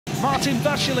Martin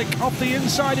Vaculik off the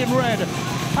inside in red.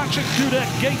 Patrick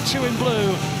Dudek, gate 2 in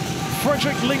blue.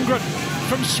 Fredrik Lindgren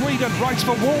from Sweden rides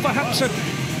for Wolverhampton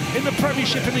in the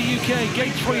Premiership in the UK,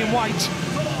 gate 3 in white.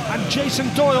 And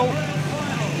Jason Doyle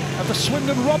of the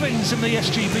Swindon Robins in the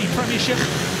SGP Premiership.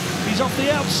 He's off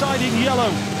the outside in yellow.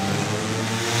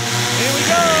 Here we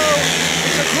go!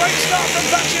 It's a great start from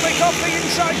Vaculik off the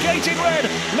inside gate in red.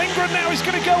 Lindgren now is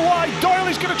going to go wide. Doyle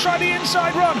is going to try the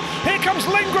inside run. Here comes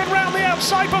Lindgren round the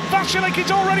outside, but Vaculik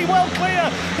is already well clear.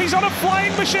 He's on a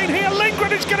flying machine here.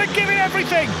 Lindgren is going to give it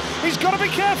everything. He's got to be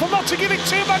careful not to give it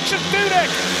too much as Dudek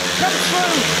comes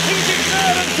through. He's in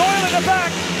third and Doyle in the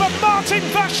back, but Martin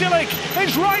Vaculik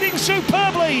is riding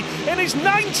superbly in his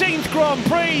 19th Grand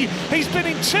Prix. He's been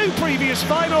in 2 previous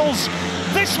finals.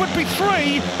 This would be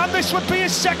 3, and this would be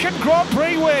his 2nd Grand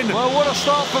Prix win. Well, what a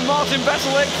start from Martin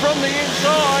Vaculik from the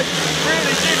inside.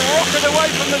 Really did rocket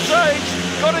away from the stage,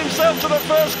 got himself to the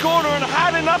first corner and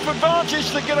had enough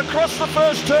advantage to get across the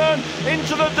first turn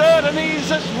into the dirt, and he's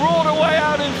just roared away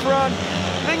out in front.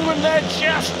 Lindgren there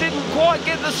just didn't quite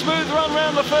get the smooth run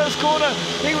round the first corner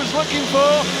he was looking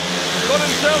for. Got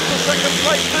himself to second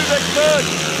place, Dudek third,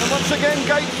 and once again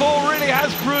gate 4 really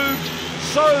has proved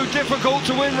so difficult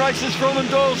to win races from, and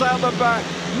Doyle's out the back.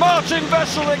 Martin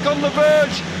Vaculik on the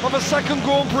verge of a 2nd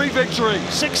Grand Prix victory.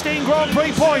 16 Grand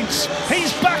Prix points.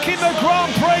 He's back in the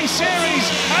Grand Prix series,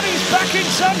 and he's back in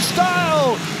some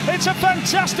style. It's a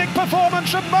fantastic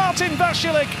performance from Martin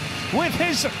Vaculik with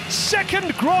his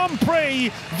 2nd Grand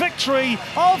Prix victory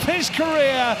of his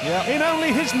career in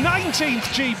only his 19th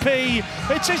GP.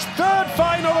 It's his 3rd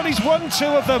final and he's won 2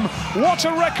 of them. What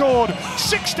a record!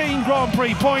 16 Grand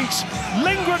Prix points.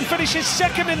 Lindgren finishes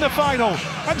 2nd in the final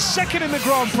and 2nd in the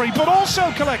Grand Prix, but also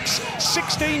collects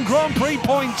 16 Grand Prix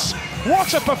points.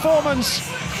 What a performance!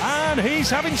 And he's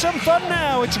having some fun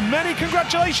now. It's many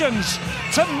congratulations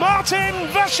to Martin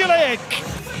Vaculik.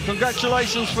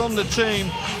 Congratulations from the team.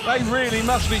 They really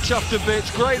must be chuffed to bits.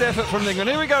 Great effort from Lindgren.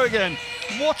 Here we go again.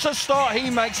 What a start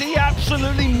he makes. He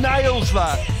absolutely nails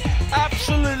that.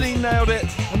 Absolutely nailed it.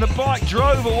 And the bike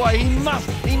drove away.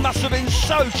 He must have been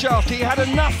so chuffed. He had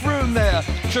enough room there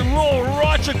to roar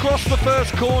right across the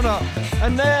first corner.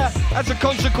 And there, as a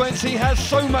consequence, he has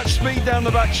so much speed down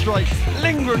the back straight.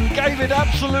 Lindgren gave it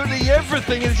absolutely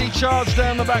everything as he charged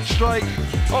down the back straight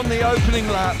on the opening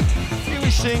lap. Here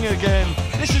we sing again.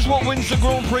 This is what wins the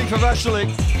Grand Prix for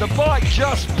Vaculik. The bike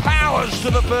just powers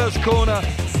to the first corner.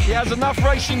 He has enough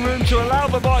racing room to allow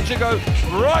the bike to go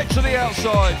right to the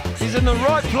outside. He's in the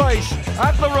right place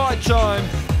at the right time.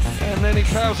 And then he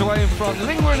powers away in front.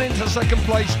 Lindgren into 2nd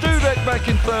place. Dudek back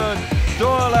in 3rd.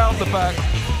 Doyle out the back.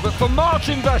 But for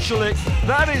Martin Vaculik,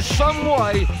 that is some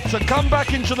way to come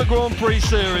back into the Grand Prix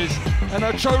series. And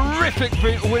a terrific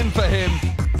win for him.